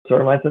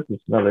Sort of Mindset.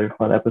 It's another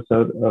fun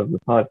episode of the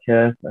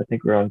podcast. I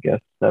think we're on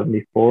guest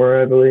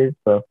 74, I believe.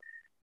 So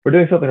we're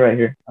doing something right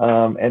here.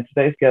 And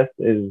today's guest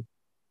is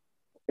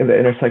in the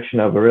intersection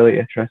of a really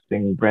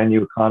interesting brand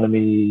new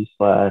economy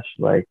slash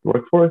like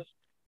workforce.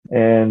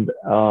 And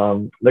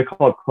they're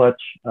called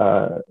Clutch,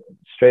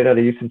 straight out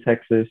of Houston,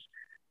 Texas.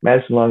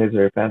 Madison Long is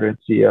their founder and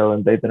CEO,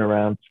 and they've been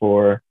around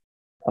for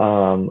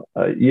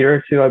a year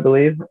or two, I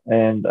believe.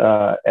 And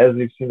as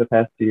we've seen the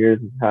past 2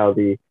 years, is how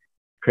the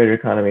creator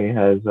economy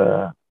has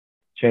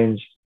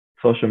changed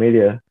social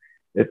media.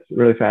 It's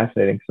really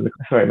fascinating. So,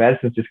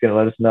 Madison's just going to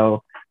let us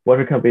know what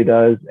her company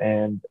does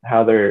and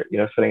how they're,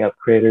 setting up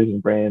creators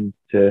and brands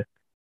to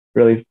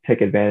really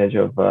take advantage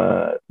of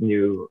all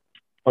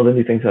the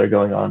new things that are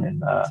going on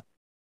in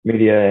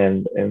media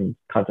and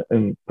content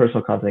and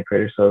personal content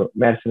creators. So,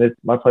 Madison, it's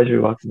my pleasure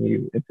to welcome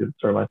you into the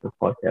Story Myself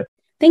podcast.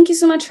 Thank you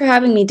so much for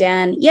having me,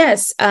 Dan.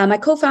 Yes, my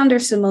co-founder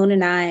Simone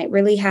and I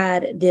really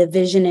had the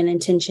vision and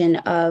intention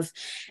of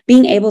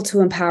being able to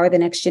empower the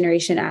next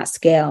generation at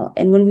scale.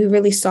 And when we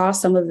really saw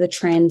some of the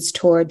trends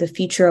toward the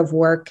future of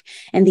work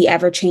and the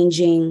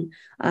ever-changing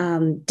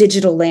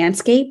digital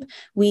landscape,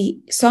 we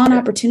saw an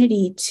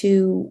opportunity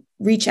to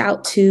reach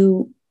out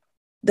to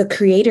the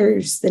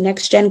creators, the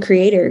next gen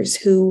creators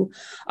who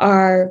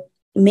are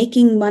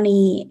making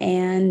money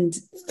and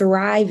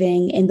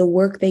thriving in the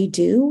work they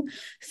do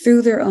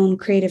through their own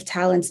creative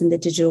talents in the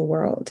digital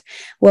world.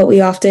 What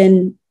we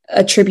often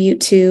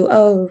attribute to,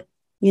 all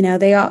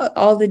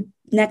the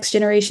next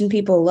generation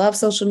people love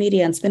social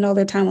media and spend all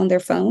their time on their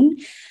phone.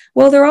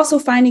 Well, they're also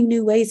finding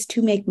new ways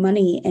to make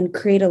money and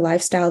create a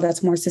lifestyle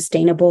that's more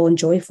sustainable and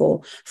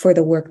joyful for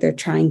the work they're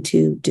trying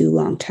to do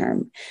long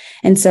term.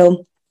 And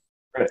so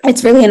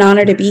it's really an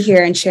honor to be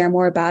here and share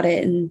more about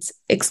it and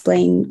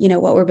explain,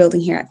 what we're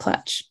building here at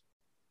Clutch.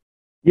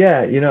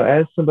 Yeah,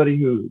 as somebody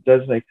who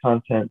does make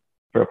content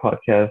for a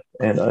podcast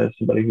and as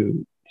somebody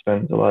who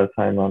spends a lot of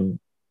time on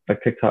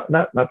like TikTok,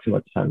 not too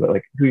much time, but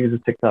like who uses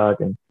TikTok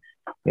and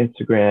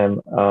Instagram,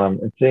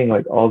 and seeing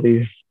like all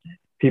these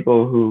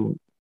people who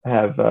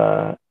have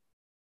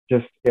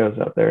just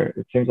videos out there,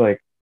 it seems like,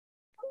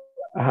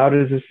 how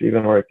does this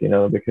even work?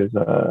 Because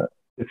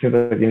it seems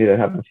like you need to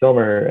have a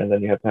filmer and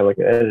then you have to have like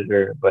an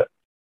editor. But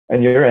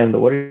on your end,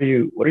 what are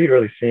you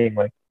really seeing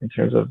like in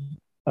terms of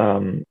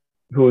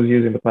who's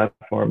using the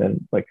platform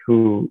and like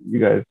who you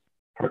guys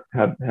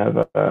have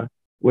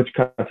which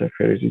content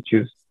creators you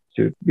choose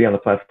to be on the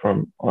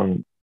platform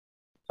on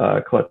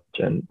Clutch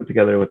and put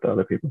together with the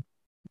other people?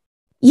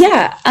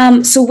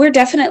 Yeah, so we're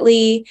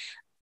definitely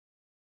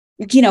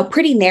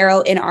pretty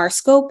narrow in our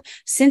scope,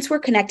 since we're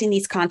connecting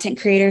these content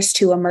creators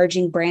to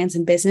emerging brands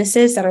and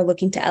businesses that are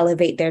looking to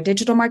elevate their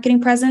digital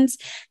marketing presence.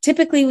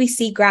 Typically, we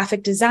see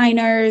graphic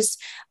designers,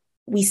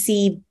 we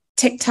see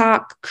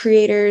TikTok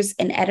creators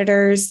and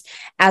editors,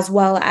 as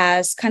well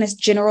as kind of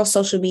general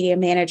social media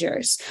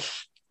managers.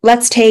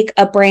 Let's take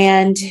a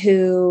brand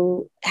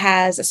who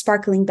has a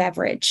sparkling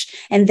beverage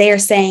and they're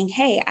saying,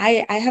 hey,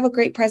 I have a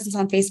great presence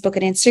on Facebook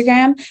and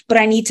Instagram, but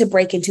I need to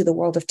break into the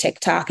world of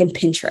TikTok and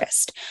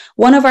Pinterest.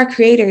 One of our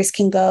creators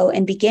can go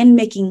and begin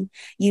making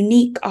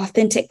unique,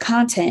 authentic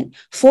content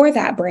for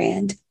that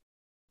brand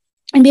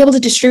and be able to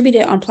distribute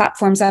it on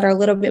platforms that are a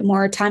little bit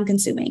more time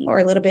consuming or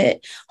a little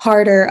bit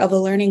harder of a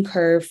learning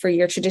curve for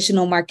your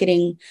traditional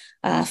marketing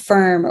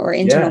firm or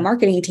internal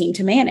marketing team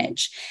to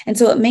manage. And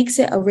so it makes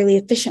it a really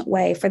efficient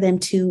way for them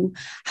to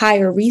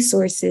hire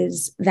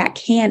resources that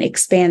can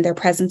expand their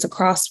presence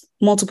across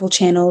multiple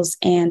channels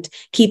and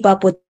keep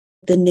up with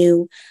the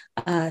new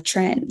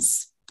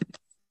trends.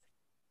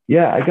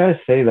 Yeah, I gotta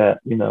say that,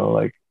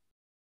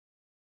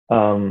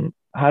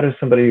 how does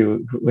somebody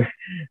who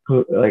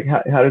like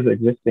how does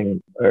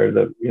existing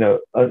or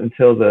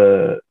until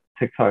the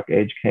TikTok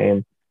age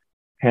came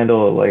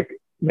handle like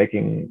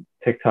making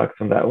TikToks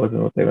when that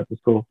wasn't what they went to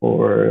school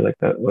for, or like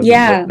that wasn't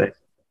what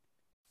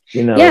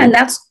they, and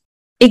that's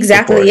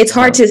exactly, it's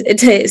hard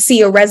to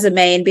see a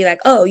resume and be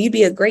like, oh, you'd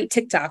be a great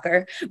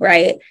TikToker,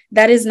 right?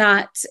 That is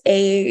not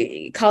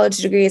a college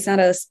degree. It's not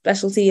a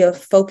specialty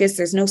of focus.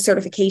 There's no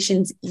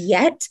certifications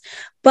yet,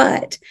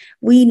 but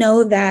we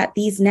know that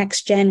these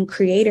next gen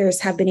creators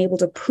have been able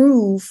to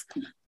prove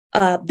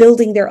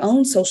building their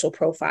own social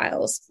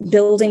profiles,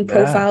 building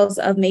profiles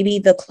of maybe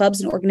the clubs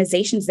and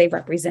organizations they've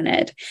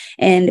represented,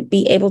 and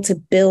be able to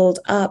build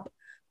up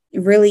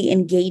really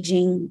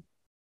engaging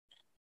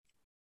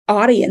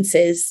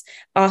audiences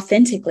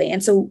authentically.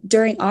 And so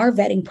during our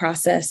vetting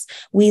process,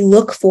 we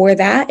look for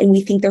that, and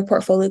we think their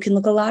portfolio can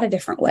look a lot of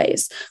different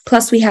ways.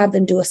 Plus, we have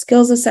them do a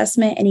skills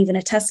assessment and even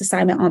a test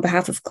assignment on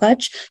behalf of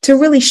Clutch to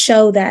really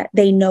show that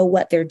they know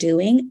what they're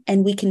doing,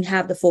 and we can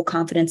have the full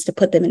confidence to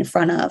put them in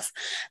front of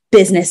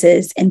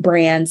businesses and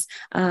brands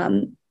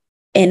in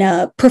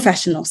a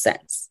professional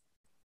sense.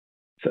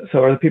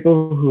 So are the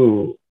people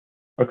who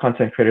are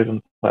content creators on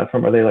the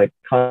platform, are they like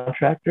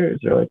contractors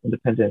or like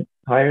independent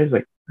hires?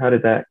 Like,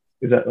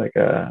 is that like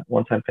a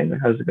one-time thing?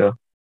 Like, how does it go?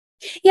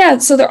 Yeah,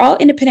 so they're all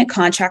independent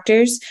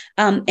contractors,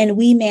 and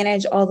we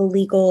manage all the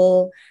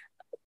legal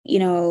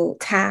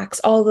tax,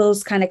 all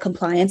those kind of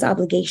compliance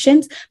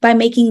obligations by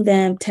making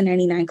them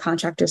 1099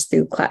 contractors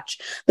through Clutch.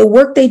 The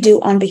work they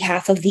do on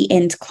behalf of the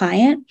end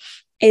client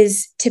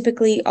is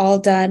typically all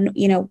done,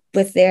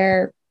 with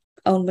their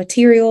own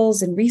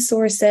materials and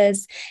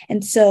resources.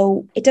 And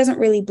so it doesn't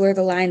really blur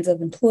the lines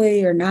of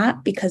employee or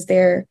not, because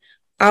they're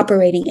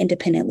operating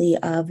independently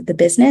of the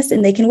business,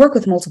 and they can work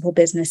with multiple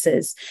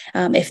businesses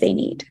if they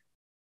need.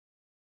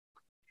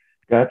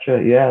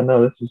 Gotcha. Yeah,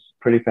 no, this is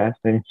pretty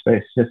fascinating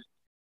space, just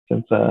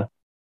since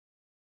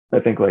I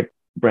think like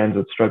brands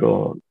would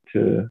struggle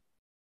to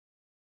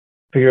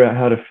figure out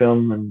how to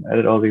film and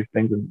edit all these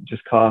things, and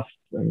just costs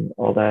and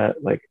all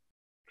that. Like,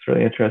 it's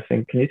really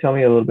interesting. Can you tell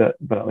me a little bit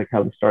about like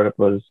how the startup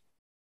was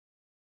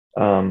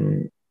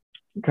kind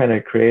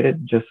of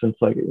created? Just since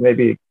like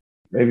maybe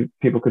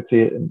people could see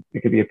it and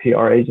it could be a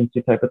PR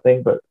agency type of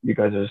thing, but you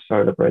guys are a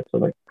startup, right? So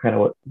like kind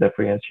of what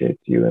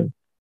differentiates you and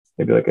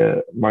maybe like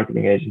a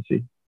marketing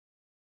agency?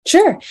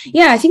 Sure.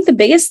 Yeah, I think the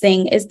biggest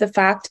thing is the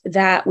fact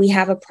that we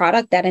have a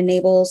product that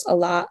enables a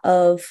lot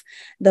of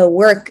the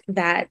work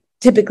that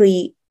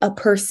typically a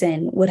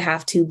person would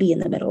have to be in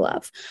the middle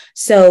of.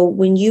 So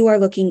when you are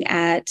looking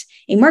at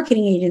a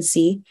marketing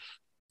agency,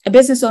 a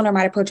business owner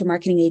might approach a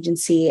marketing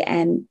agency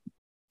and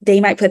they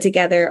might put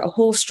together a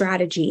whole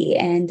strategy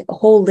and a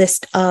whole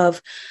list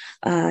of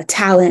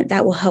talent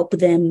that will help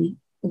them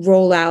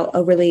roll out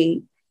a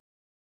really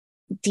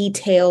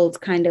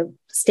detailed kind of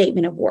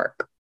statement of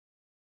work.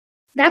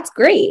 That's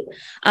great.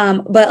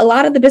 But a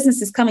lot of the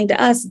businesses coming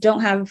to us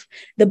don't have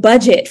the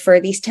budget for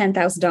these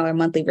 $10,000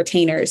 monthly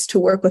retainers to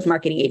work with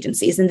marketing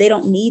agencies, and they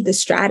don't need the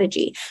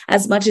strategy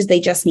as much as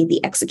they just need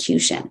the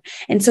execution.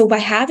 And so by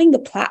having the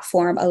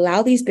platform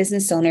allow these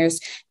business owners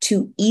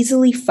to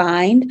easily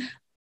find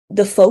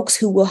the folks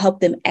who will help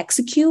them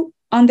execute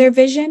on their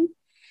vision,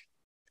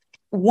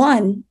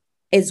 one,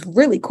 is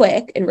really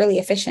quick and really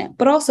efficient,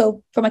 but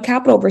also from a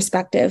capital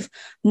perspective,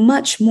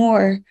 much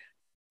more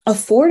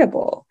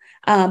affordable.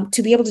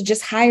 To be able to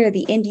just hire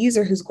the end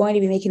user who's going to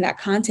be making that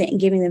content and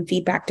giving them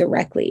feedback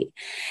directly.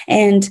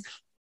 And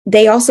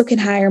they also can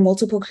hire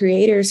multiple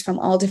creators from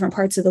all different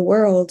parts of the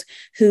world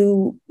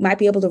who might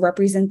be able to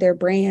represent their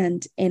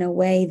brand in a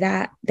way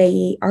that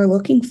they are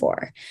looking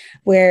for.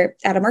 Where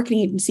at a marketing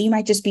agency, you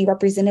might just be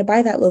represented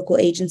by that local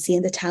agency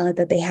and the talent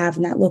that they have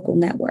in that local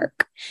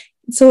network.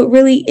 So it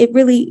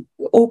really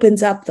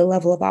opens up the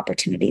level of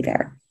opportunity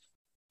there.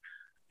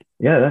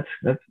 Yeah,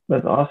 that's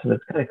awesome.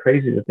 It's kind of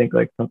crazy to think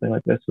like something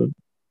like this would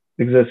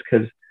exist,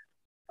 because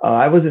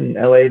I was in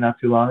LA not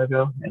too long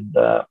ago, and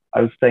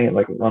I was staying at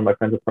like one of my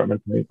friend's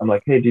apartments, and I'm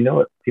like, hey, do you know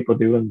what people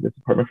do in this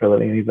apartment for a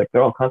living? And he's like,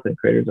 they're all content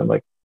creators. I'm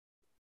like,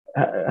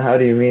 how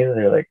do you mean? And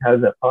they're like, how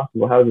is that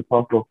possible? How is it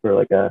possible for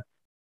like a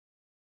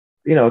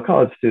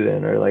college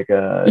student or like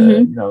a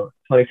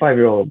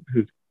 25-year-old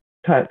who's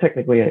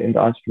technically in the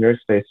entrepreneur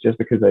space, just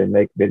because they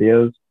make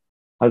videos?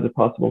 How is it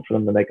possible for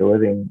them to make a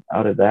living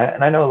out of that?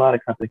 And I know a lot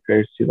of content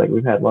creators too. Like,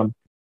 we've had one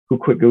who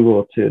quit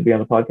Google to be on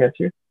the podcast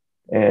here,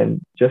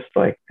 and just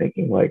like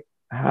thinking like,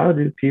 how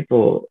do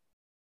people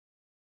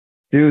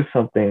do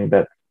something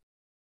that's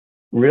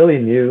really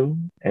new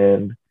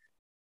and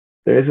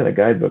there isn't a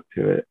guidebook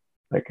to it?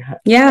 Like,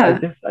 yeah,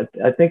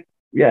 I think,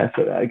 yeah.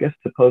 So I guess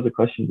to pose a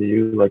question to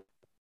you, like,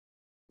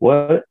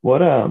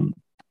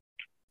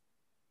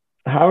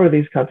 how are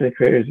these content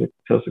creators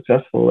so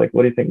successful? Like,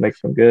 what do you think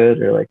makes them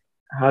good? Or like,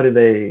 how do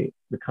they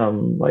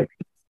become like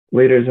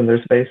leaders in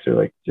their space, or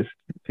like just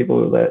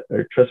people that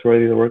are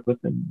trustworthy to work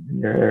with in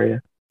your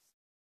area?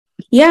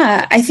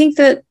 Yeah, I think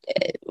that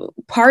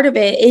part of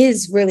it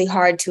is really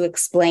hard to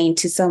explain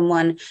to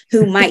someone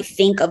who might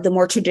think of the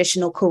more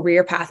traditional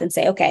career path and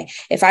say, okay,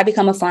 if I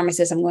become a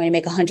pharmacist, I'm going to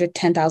make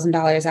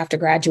 $110,000 after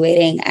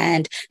graduating,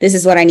 and this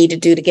is what I need to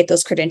do to get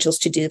those credentials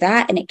to do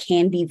that. And it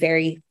can be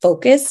very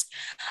focused.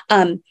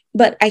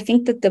 But I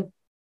think that the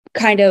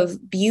kind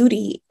of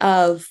beauty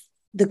of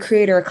the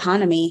creator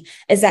economy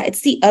is that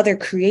it's the other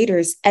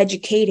creators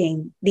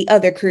educating the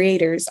other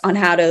creators on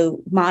how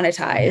to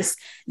monetize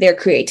their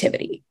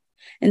creativity.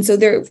 And so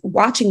they're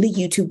watching the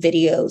YouTube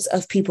videos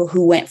of people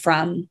who went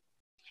from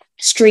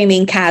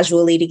streaming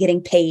casually to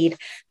getting paid,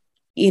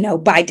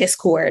 by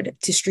Discord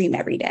to stream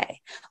every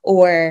day,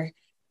 or,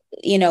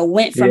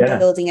 went from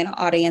building an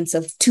audience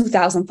of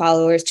 2,000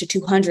 followers to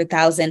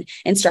 200,000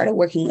 and started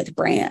working with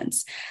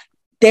brands.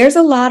 There's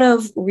a lot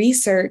of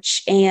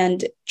research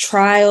and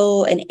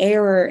trial and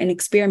error and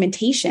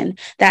experimentation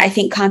that I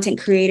think content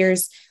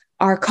creators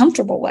are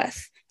comfortable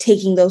with,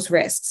 taking those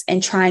risks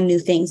and trying new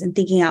things and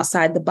thinking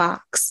outside the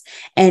box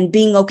and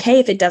being okay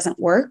if it doesn't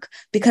work,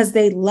 because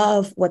they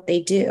love what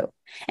they do.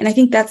 And I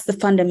think that's the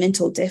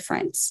fundamental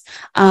difference.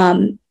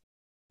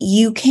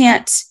 You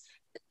can't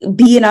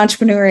be an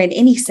entrepreneur in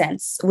any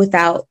sense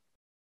without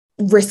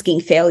risking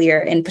failure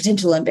and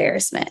potential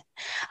embarrassment.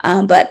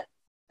 But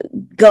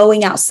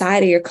going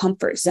outside of your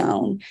comfort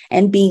zone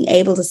and being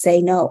able to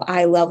say, no,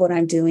 I love what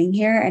I'm doing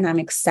here, and I'm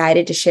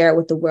excited to share it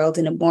with the world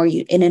in a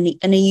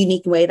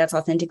unique way that's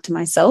authentic to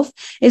myself,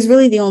 is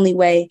really the only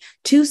way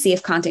to see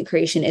if content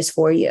creation is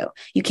for you.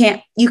 You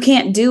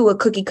can't do a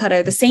cookie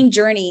cutter. The same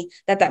journey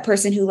that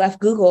person who left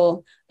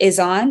Google is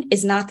on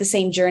is not the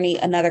same journey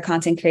another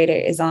content creator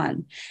is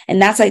on.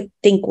 And that's, I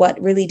think,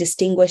 what really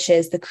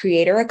distinguishes the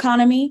creator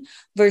economy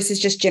versus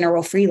just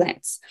general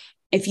freelance.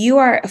 If you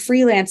are a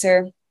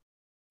freelancer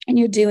and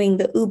you're doing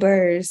the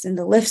Ubers and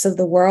the Lyfts of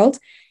the world,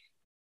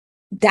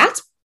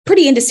 that's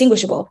pretty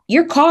indistinguishable.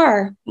 Your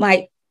car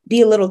might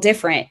be a little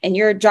different and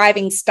your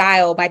driving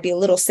style might be a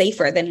little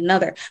safer than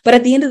another. But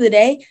at the end of the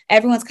day,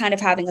 everyone's kind of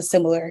having a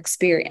similar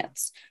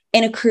experience.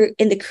 In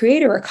the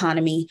creator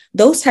economy,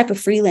 those type of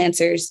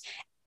freelancers,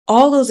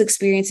 all those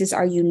experiences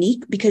are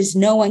unique because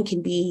no one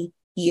can be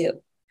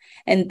you.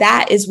 And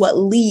that is what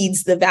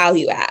leads the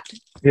value add.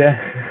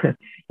 Yeah,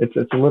 it's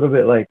a little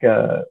bit like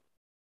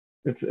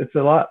it's a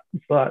lot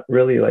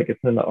really like it's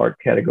in the art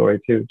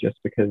category too, just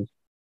because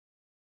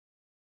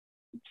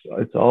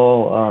it's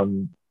all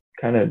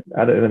kind of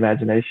out of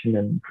imagination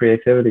and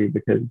creativity,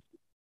 because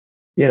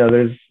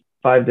there's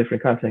 5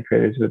 different content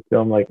creators who would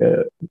film like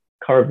a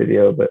car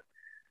video, but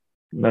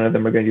none of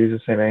them are going to use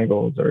the same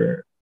angles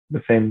or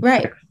the same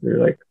text or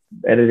like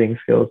editing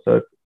skills. So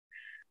it's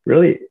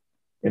really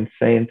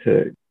insane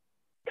to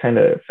kind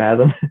of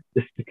fathom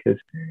just because,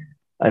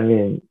 I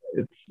mean,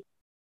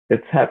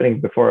 it's happening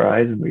before our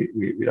eyes and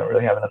we don't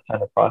really have enough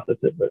time to process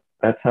it, but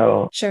that's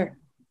how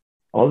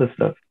all this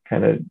stuff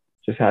kind of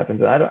just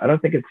happens. I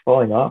don't think it's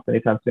falling off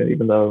anytime soon,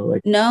 even though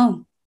like,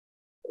 no.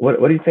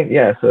 What do you think?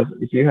 Yeah. So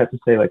if you had to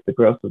say like the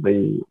growth of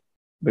the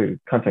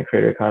content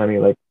creator economy,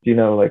 like, do you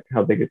know like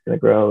how big it's going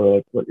to grow, or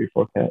like what your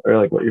forecast or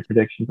like what your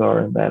predictions are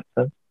in that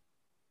sense?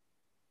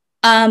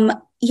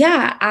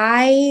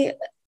 Yeah,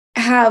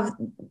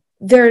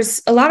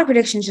 there's a lot of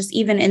predictions just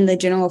even in the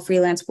general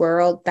freelance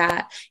world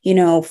that,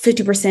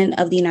 50%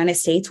 of the United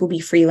States will be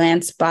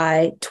freelance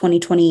by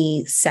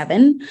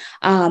 2027.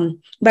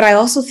 But I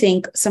also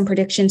think some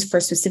predictions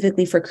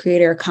specifically for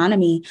creator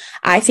economy.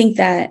 I think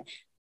that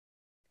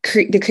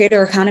the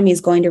creator economy is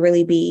going to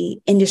really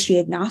be industry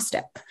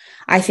agnostic.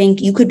 I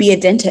think you could be a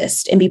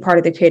dentist and be part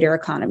of the creator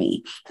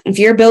economy. If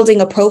you're building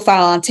a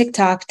profile on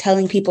TikTok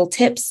telling people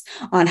tips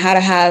on how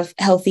to have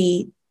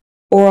healthy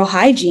oral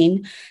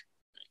hygiene,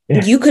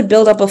 you could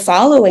build up a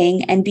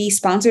following and be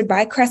sponsored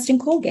by Crest and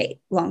Colgate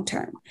long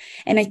term.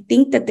 And I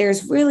think that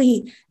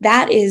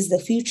that is the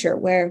future,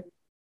 where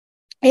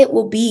it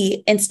will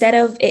be, instead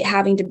of it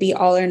having to be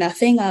all or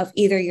nothing of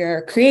either you're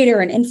a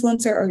creator, an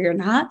influencer, or you're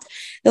not,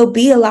 there'll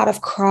be a lot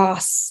of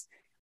cross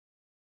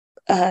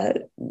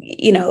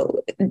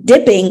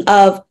dipping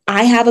of,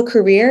 I have a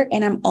career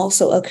and I'm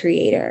also a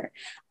creator.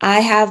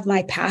 I have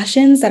my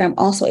passions that I'm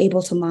also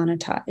able to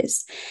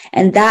monetize.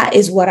 And that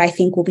is what I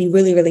think will be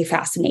really, really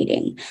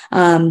fascinating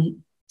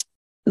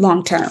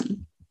long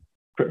term.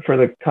 For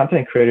the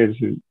content creators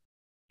who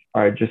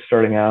are just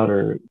starting out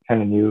or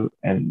kind of new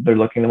and they're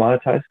looking to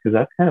monetize, because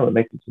that's kind of what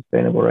makes it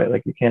sustainable, right?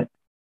 Like you can't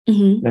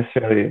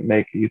necessarily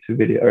make a YouTube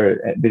video or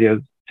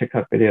videos,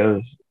 TikTok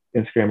videos,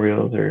 Instagram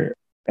reels, or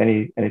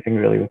anything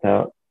really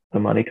without the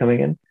money coming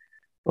in.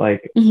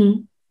 Like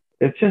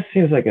it just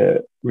seems like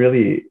a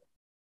really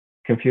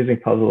confusing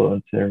puzzle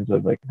in terms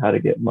of like how to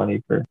get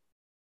money for.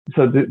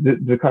 So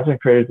the content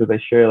creators, that they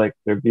share like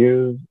their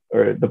views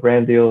or the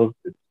brand deals,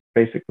 it's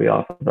basically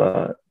off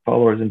of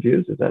followers and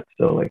views? Is that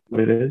still like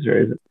what it is, or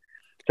is it,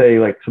 say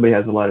like somebody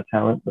has a lot of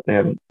talent but they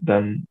haven't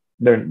done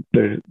their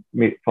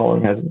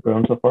following hasn't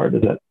grown so far?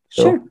 Does that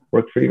still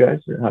work for you guys,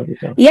 or how do you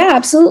feel? Yeah,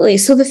 absolutely.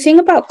 So the thing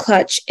about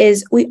Clutch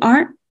is we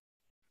aren't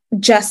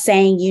just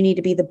saying you need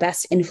to be the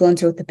best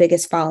influencer with the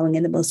biggest following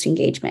and the most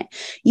engagement.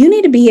 You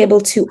need to be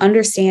able to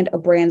understand a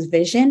brand's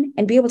vision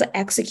and be able to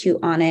execute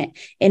on it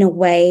in a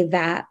way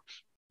that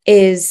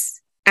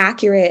is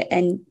accurate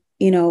and,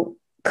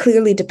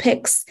 clearly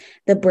depicts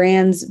the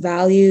brand's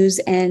values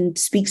and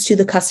speaks to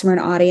the customer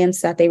and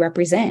audience that they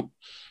represent.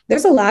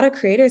 There's a lot of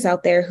creators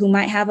out there who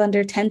might have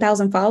under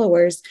 10,000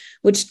 followers,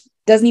 which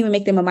doesn't even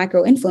make them a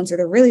micro influencer.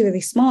 They're really,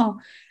 really small,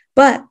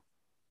 but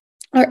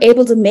are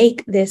able to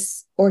make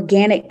this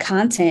organic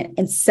content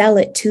and sell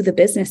it to the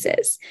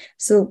businesses.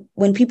 So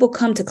when people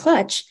come to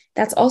Clutch,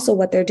 that's also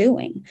what they're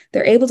doing.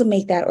 They're able to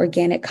make that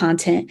organic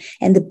content,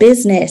 and the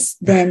business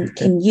then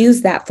can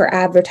use that for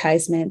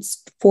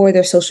advertisements, for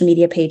their social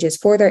media pages,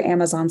 for their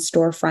Amazon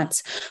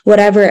storefronts,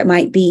 whatever it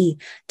might be,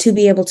 to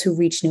be able to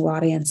reach new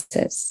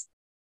audiences.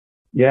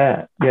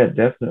 Yeah,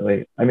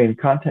 definitely. I mean,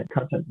 content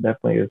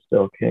definitely is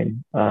still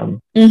king.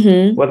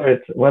 Whether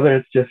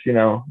it's just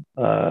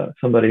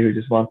somebody who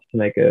just wants to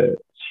make a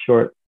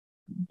short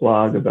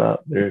blog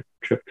about their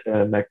trip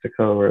to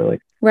Mexico, or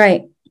like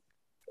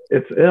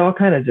it all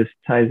kind of just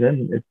ties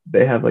in. If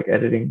they have like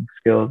editing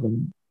skills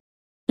and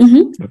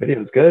the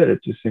video is good,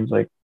 it just seems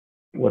like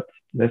what's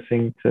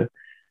missing to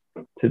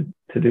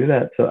do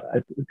that. So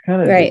it's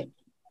kind of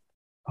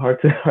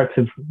hard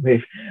to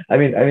believe. I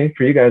mean,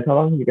 for you guys, how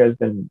long have you guys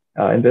been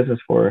in business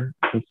for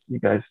since you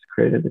guys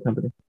created the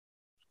company?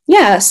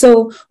 Yeah,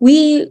 so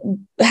we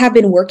have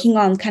been working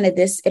on kind of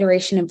this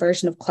iteration and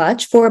version of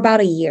Clutch for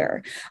about a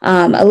year,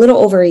 a little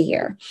over a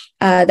year.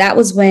 That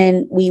was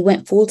when we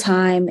went full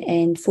time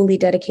and fully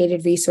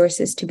dedicated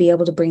resources to be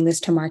able to bring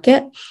this to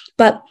market.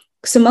 But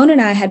Simone and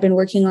I had been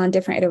working on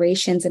different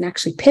iterations and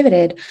actually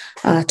pivoted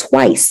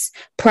twice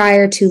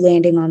prior to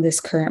landing on this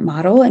current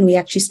model. And we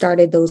actually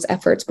started those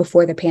efforts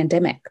before the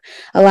pandemic.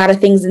 A lot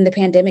of things in the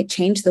pandemic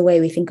changed the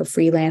way we think of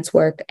freelance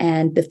work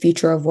and the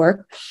future of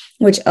work,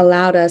 which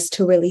allowed us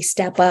to really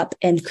step up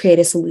and create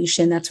a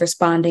solution that's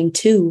responding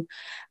to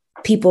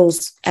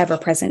people's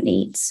ever-present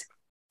needs.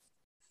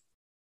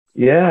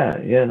 Yeah,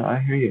 no, I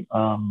hear you.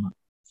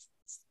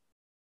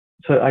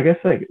 So I guess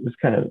like just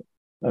kind of,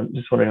 I'm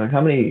just wondering like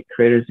how many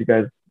creators you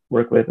guys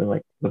work with and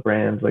like the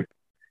brands, like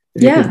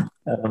if you could, Yeah,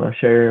 I don't know,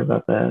 share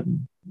about that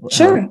and how it's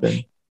sure.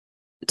 been.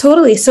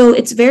 Totally. So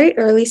it's very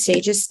early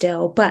stages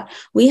still, but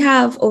we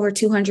have over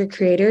 200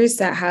 creators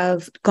that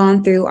have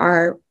gone through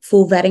our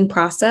full vetting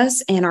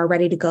process and are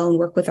ready to go and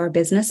work with our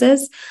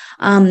businesses.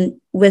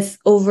 With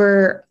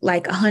over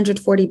like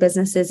 140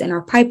 businesses in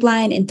our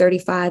pipeline and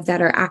 35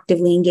 that are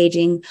actively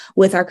engaging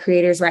with our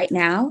creators right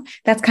now.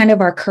 That's kind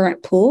of our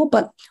current pool,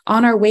 but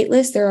on our wait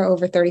list, there are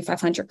over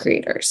 3,500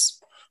 creators.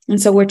 And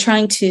so we're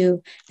trying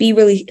to be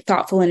really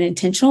thoughtful and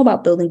intentional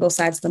about building both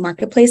sides of the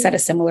marketplace at a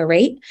similar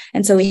rate.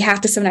 And so we have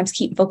to sometimes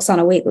keep folks on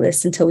a wait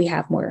list until we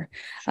have more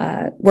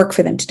work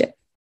for them to do.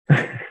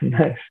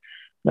 Nice,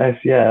 nice.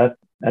 Yeah,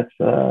 that's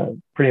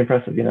pretty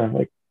impressive. You know,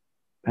 like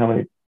how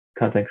many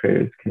content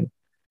creators can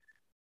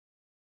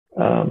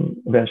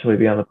eventually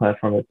be on the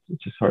platform.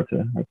 It's just hard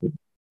to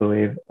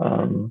believe.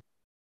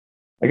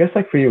 I guess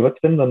like for you, what's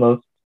been the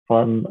most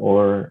fun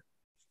or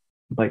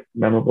like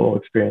memorable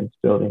experience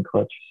building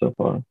Clutch so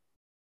far?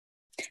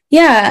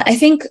 Yeah, I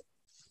think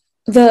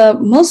the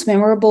most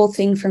memorable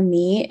thing for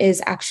me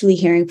is actually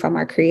hearing from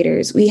our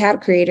creators. We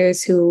had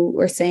creators who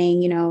were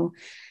saying,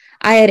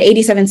 I had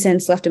 87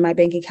 cents left in my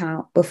bank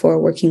account before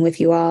working with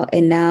you all,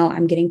 and now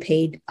I'm getting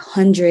paid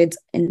hundreds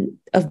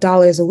of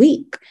dollars a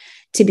week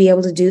to be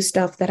able to do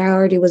stuff that I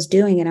already was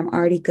doing and I'm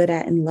already good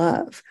at and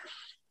love.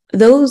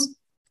 Those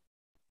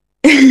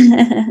I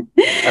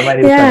might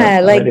need to sign up. yeah,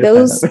 I might like need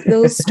to sign up.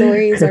 those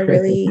stories are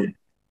really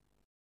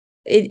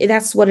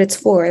that's what it's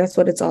for. That's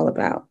what it's all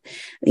about.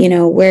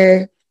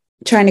 We're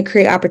trying to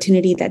create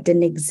opportunity that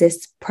didn't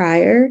exist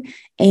prior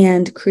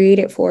and create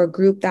it for a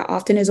group that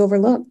often is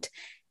overlooked.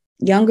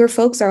 Younger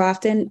folks are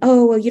often,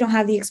 oh, well, you don't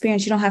have the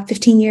experience. You don't have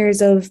 15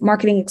 years of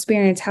marketing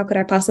experience. How could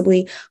I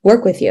possibly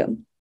work with you?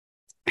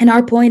 And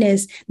our point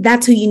is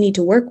that's who you need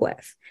to work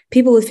with.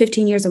 People with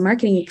 15 years of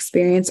marketing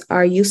experience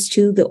are used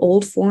to the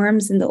old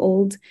forms and the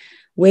old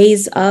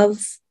ways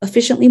of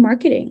efficiently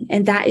marketing.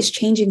 And that is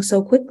changing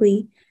so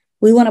quickly.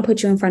 We want to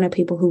put you in front of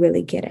people who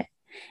really get it.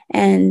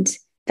 And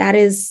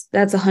that's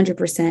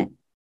 100%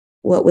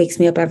 what wakes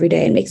me up every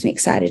day and makes me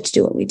excited to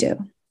do what we do.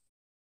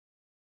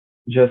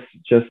 Just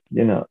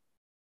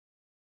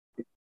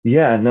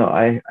yeah, no,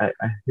 I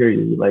hear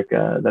you. Like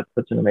that's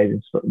such an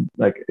amazing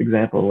like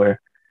example where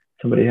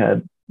somebody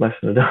had less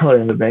than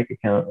 $1 in the bank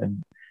account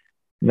and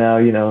now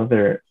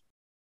they're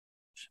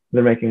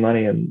making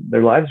money and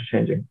their lives are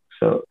changing.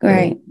 So I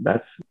Right. mean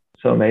that's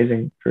so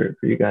amazing for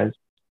you guys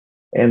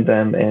and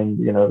them and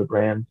the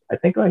brands. I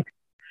think like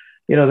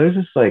there's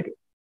this like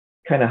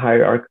kind of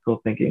hierarchical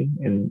thinking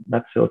in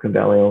not Silicon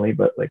Valley only,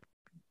 but like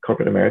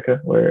corporate America,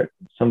 where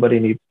somebody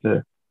needs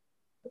to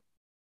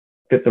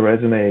fit the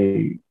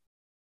resume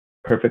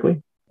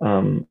perfectly.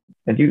 And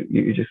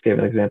you just gave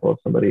an example of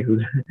somebody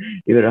who's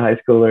either a high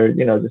schooler,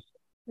 just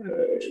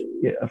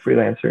yeah, a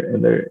freelancer,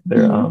 and they're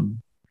Mhm.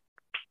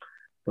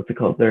 what's it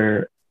called?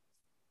 They're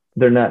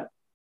not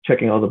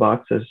checking all the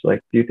boxes.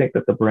 Like, do you think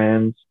that the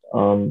brands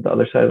on the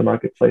other side of the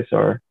marketplace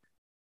are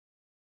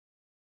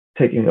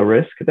taking a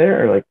risk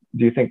there, or like,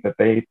 do you think that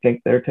they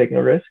think they're taking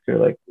a risk, or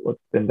like, what's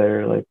been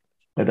their like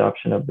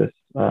adoption of this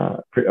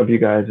of you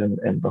guys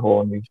and the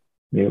whole new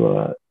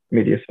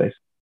media space?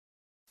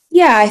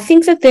 Yeah, I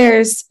think that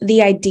there's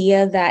the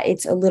idea that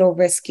it's a little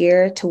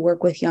riskier to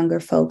work with younger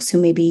folks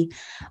who maybe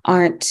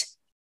aren't,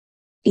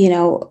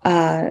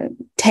 10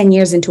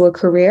 years into a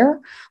career,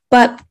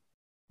 but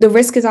the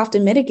risk is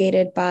often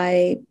mitigated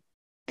by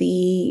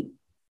the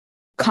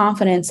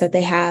confidence that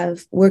they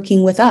have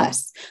working with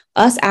us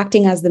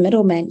acting as the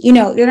middlemen. They're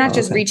not Oh,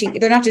 just okay.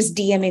 they're not just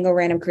DMing a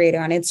random creator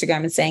on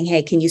Instagram and saying,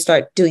 hey, can you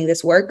start doing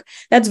this work?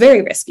 That's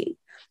very risky.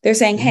 They're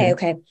saying, hey, Hmm.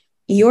 okay,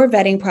 your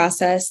vetting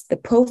process, the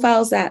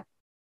profiles that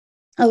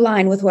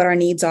align with what our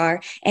needs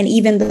are, and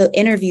even the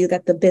interview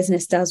that the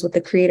business does with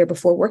the creator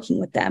before working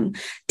with them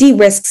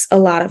de-risks a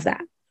lot of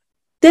that.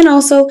 Then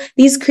also,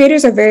 these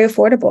creators are very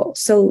affordable.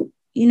 So,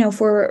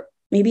 for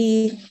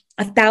maybe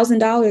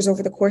 $1,000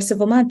 over the course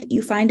of a month,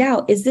 you find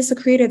out, is this a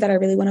creator that I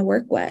really want to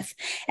work with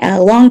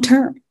long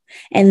term?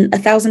 And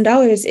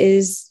 $1,000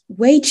 is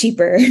way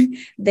cheaper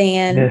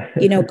than,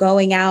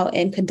 going out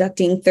and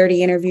conducting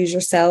 30 interviews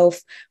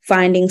yourself,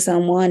 finding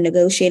someone,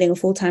 negotiating a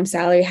full-time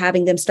salary,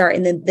 having them start,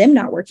 and then them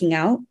not working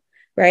out.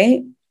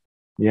 Right.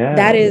 Yeah.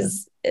 That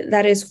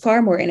is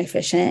far more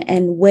inefficient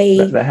and way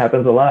that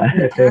happens a lot.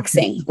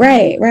 taxing.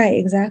 Right.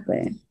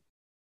 Exactly.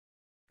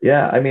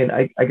 Yeah, I mean,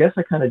 I guess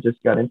I kind of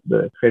just got into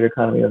the creator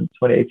economy in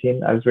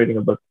 2018. I was reading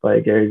a book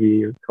by Gary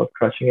Vee. It was called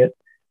Crushing It.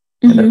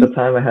 And at the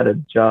time I had a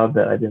job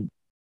that I didn't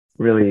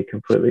really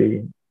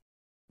completely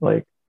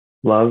like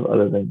love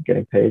other than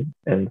getting paid.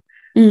 And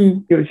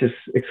it was just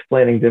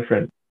explaining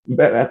different,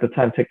 at the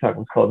time TikTok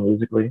was called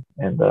Musical.ly.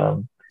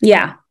 And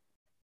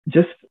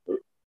just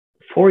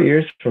 4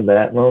 years from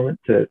that moment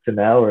to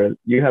now, where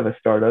you have a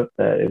startup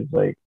that is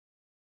like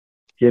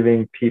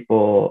giving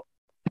people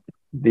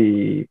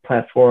the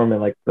platform and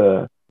like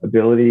the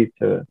ability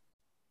to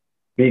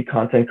be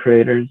content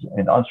creators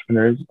and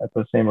entrepreneurs at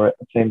the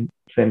same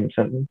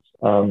sentence.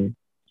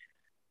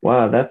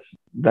 Wow, that's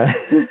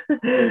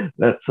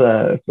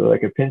so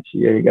like a pinch.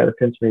 Yeah, you got to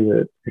pinch me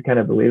to kind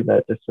of believe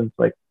that, just since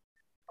like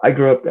I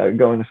grew up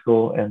going to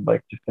school and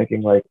like just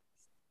thinking like,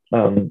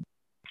 go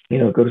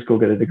to school,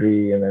 get a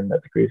degree, and then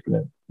that degree is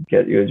going to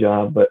get you a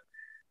job. But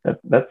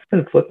that's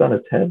been flipped on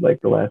its head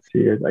like the last 2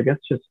 years. I guess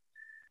just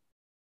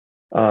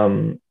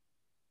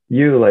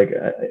you like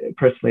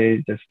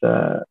personally just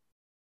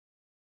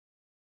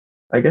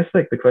I guess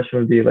like the question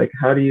would be like,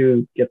 how do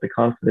you get the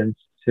confidence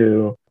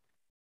to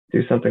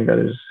do something that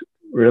is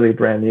really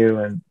brand new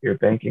and you're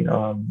banking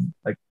on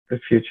like the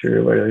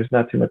future, where there's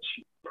not too much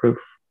proof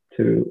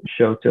to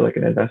show to like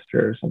an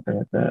investor or something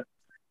like that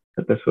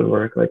this would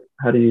work? Like,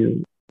 how do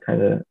you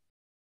kind of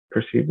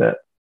perceive that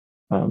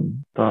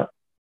thought?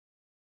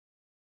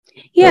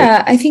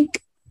 I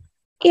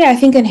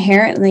think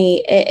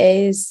inherently it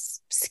is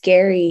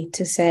scary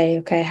to say,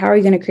 okay, how are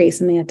you going to create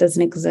something that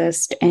doesn't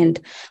exist and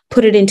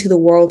put it into the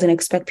world and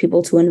expect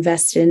people to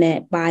invest in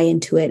it, buy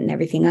into it, and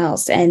everything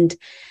else? And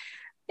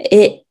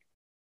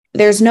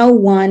there's no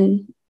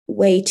one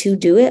way to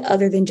do it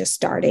other than just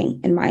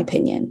starting, in my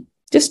opinion.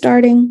 Just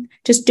starting,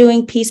 just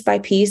doing piece by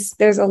piece.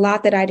 There's a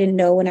lot that I didn't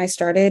know when I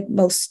started.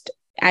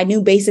 I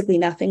knew basically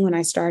nothing when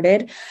I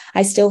started.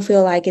 I still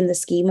feel like in the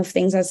scheme of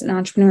things as an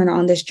entrepreneur and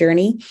on this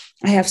journey,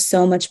 I have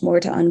so much more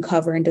to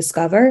uncover and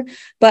discover,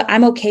 but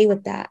I'm okay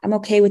with that. I'm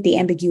okay with the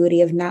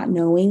ambiguity of not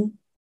knowing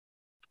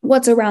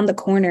what's around the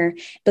corner,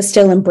 but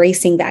still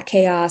embracing that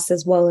chaos,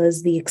 as well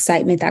as the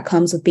excitement that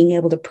comes with being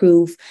able to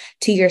prove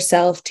to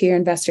yourself, to your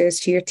investors,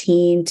 to your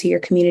team, to your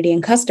community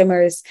and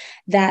customers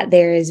that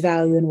there is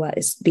value in what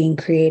is being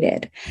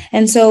created.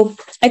 And so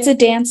it's a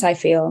dance, I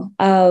feel,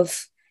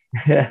 of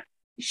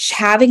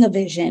having a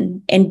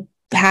vision and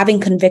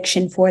having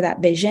conviction for that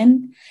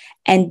vision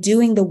and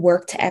doing the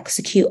work to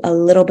execute a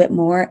little bit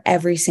more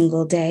every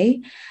single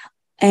day,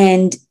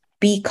 and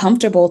be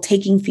comfortable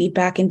taking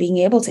feedback and being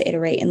able to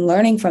iterate and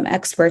learning from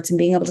experts and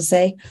being able to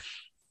say,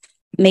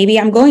 maybe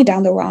I'm going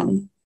down the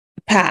wrong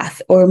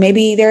path, or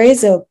maybe there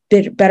is a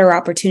bit better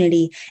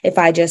opportunity if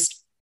I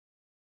just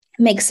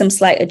make some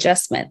slight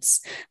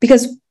adjustments,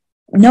 because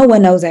no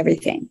one knows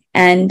everything.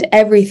 And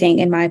everything,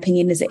 in my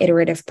opinion, is an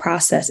iterative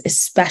process,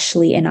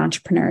 especially in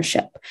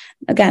entrepreneurship.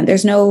 Again,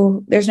 there's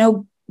no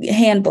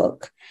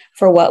handbook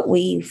for what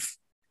we've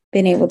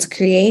been able to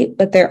create,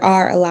 but there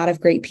are a lot of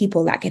great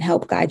people that can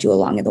help guide you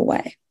along the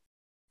way.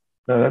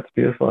 No, that's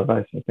beautiful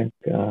advice. I think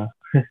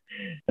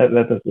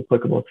that's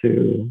applicable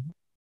to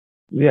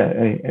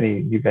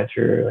any new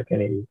venture, like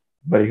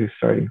anybody who's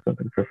starting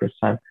something for the first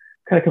time.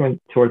 Kind of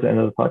coming towards the end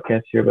of the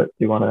podcast here, but do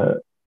you want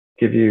to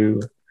give you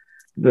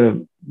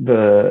the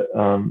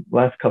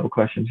last couple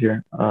questions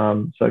here?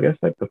 So I guess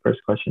like the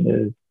first question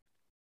is,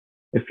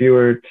 if you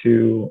were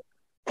to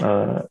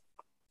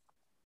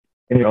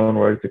in your own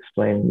words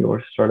explain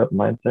your startup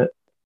mindset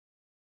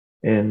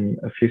in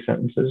a few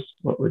sentences,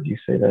 what would you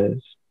say that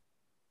is?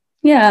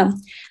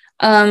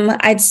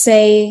 I'd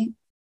say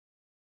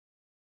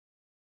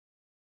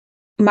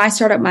my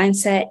startup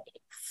mindset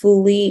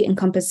fully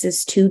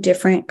encompasses two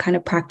different kind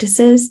of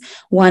practices,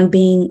 one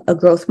being a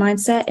growth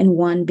mindset and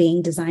one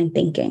being design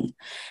thinking.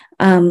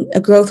 A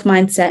growth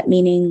mindset,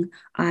 meaning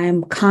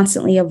I'm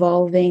constantly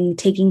evolving,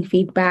 taking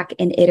feedback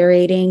and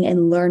iterating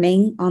and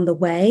learning on the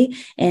way.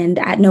 And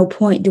at no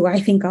point do I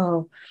think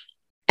I'll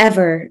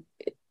ever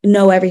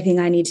know everything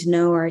I need to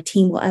know, or our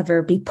team will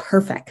ever be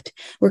perfect.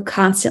 We're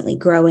constantly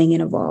growing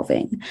and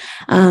evolving.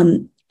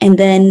 And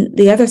then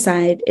the other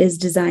side is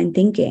design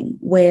thinking,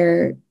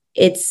 where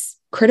it's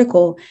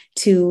critical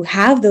to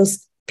have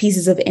those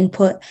pieces of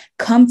input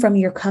come from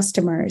your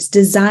customers,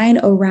 design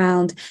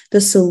around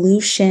the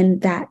solution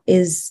that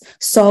is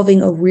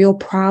solving a real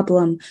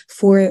problem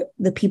for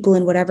the people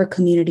in whatever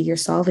community you're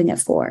solving it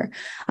for.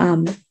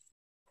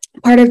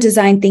 Part of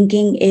design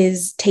thinking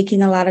is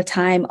taking a lot of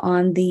time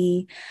on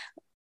the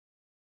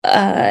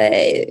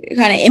kind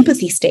of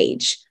empathy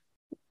stage,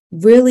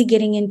 really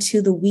getting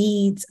into the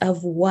weeds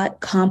of what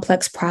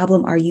complex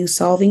problem are you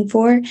solving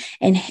for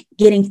and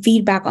getting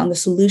feedback on the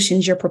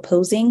solutions you're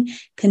proposing,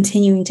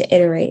 continuing to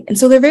iterate. And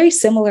so they're very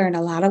similar in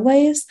a lot of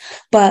ways,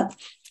 but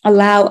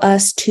allow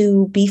us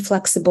to be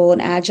flexible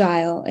and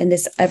agile in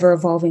this ever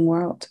evolving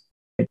world.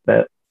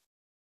 That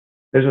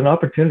there's an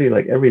opportunity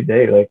like every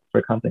day, like for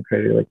a content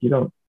creator, like you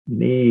don't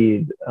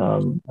need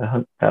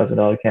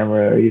 $100,000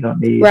 camera, or you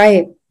don't need,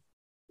 right.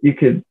 You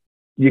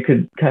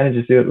could kind of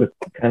just do it with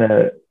kind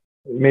of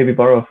maybe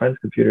borrow a friend's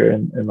computer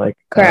and like,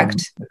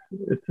 correct.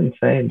 It's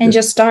insane. And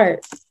just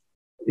start.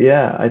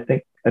 Yeah. I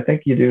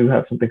think you do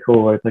have something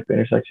cool where it's like the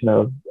intersection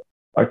of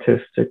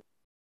artistic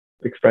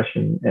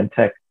expression and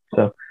tech.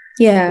 So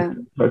yeah,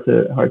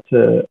 it's hard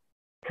to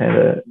kind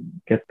of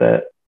get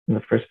that in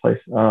the first place.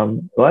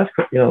 The last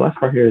part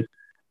here is,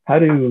 how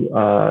do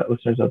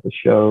listeners of the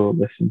show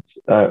listen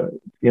to,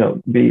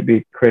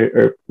 be creative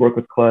or work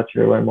with Clutch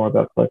or learn more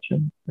about Clutch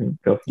and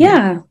go from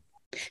there?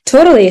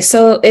 Totally.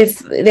 So if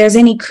there's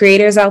any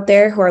creators out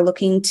there who are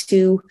looking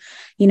to,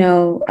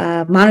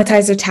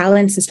 monetize their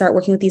talents and start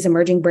working with these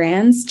emerging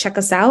brands, check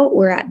us out.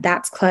 We're at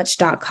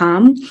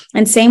thatsclutch.com.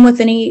 And same with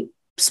any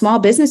small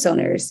business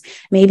owners.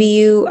 Maybe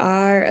you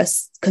are a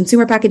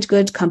consumer packaged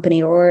goods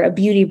company or a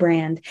beauty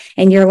brand,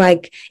 and you're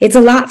like, it's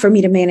a lot for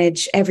me to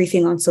manage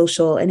everything on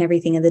social and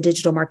everything in the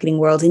digital marketing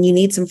world, and you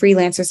need some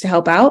freelancers to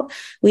help out.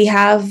 We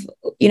have,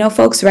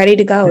 folks ready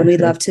to go, and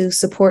we'd love to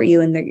support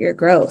you in your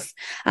growth.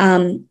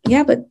 And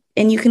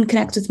you can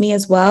connect with me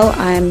as well.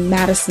 I'm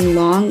Madison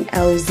Long,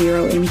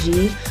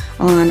 L0NG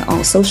on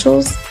all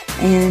socials.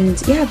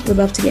 And we'd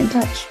love to get in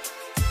touch.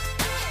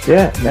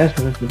 Yeah,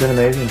 Madison, this has been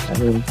amazing. I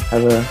mean,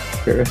 have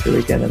a great rest of your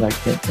weekend, and I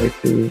can't wait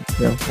to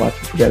watch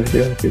what you guys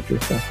do in the future.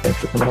 So thanks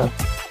for coming on.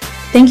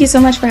 Thank you so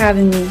much for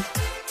having me.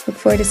 Look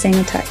forward to staying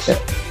in touch. Yeah.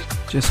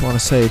 Just want to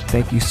say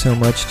thank you so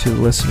much to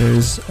the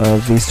listeners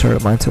of the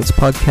Startup Mindsets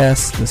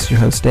podcast. This is your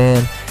host,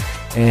 Dan.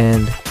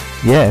 And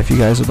if you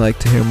guys would like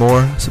to hear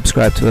more,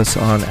 subscribe to us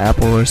on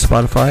Apple or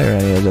Spotify or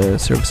any other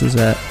services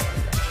that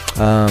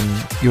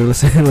you're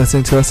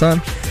listening to us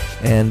on.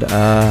 And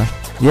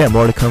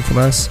more to come from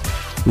us.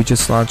 We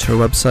just launched our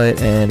website,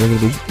 and we're going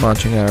to be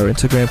launching our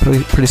Instagram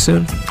pretty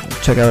soon.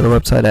 Check out our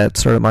website at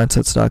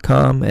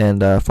startupmindsets.com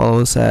and follow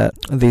us at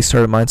The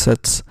Startup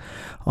Mindsets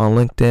on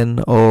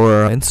LinkedIn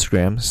or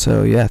Instagram.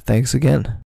 So thanks again.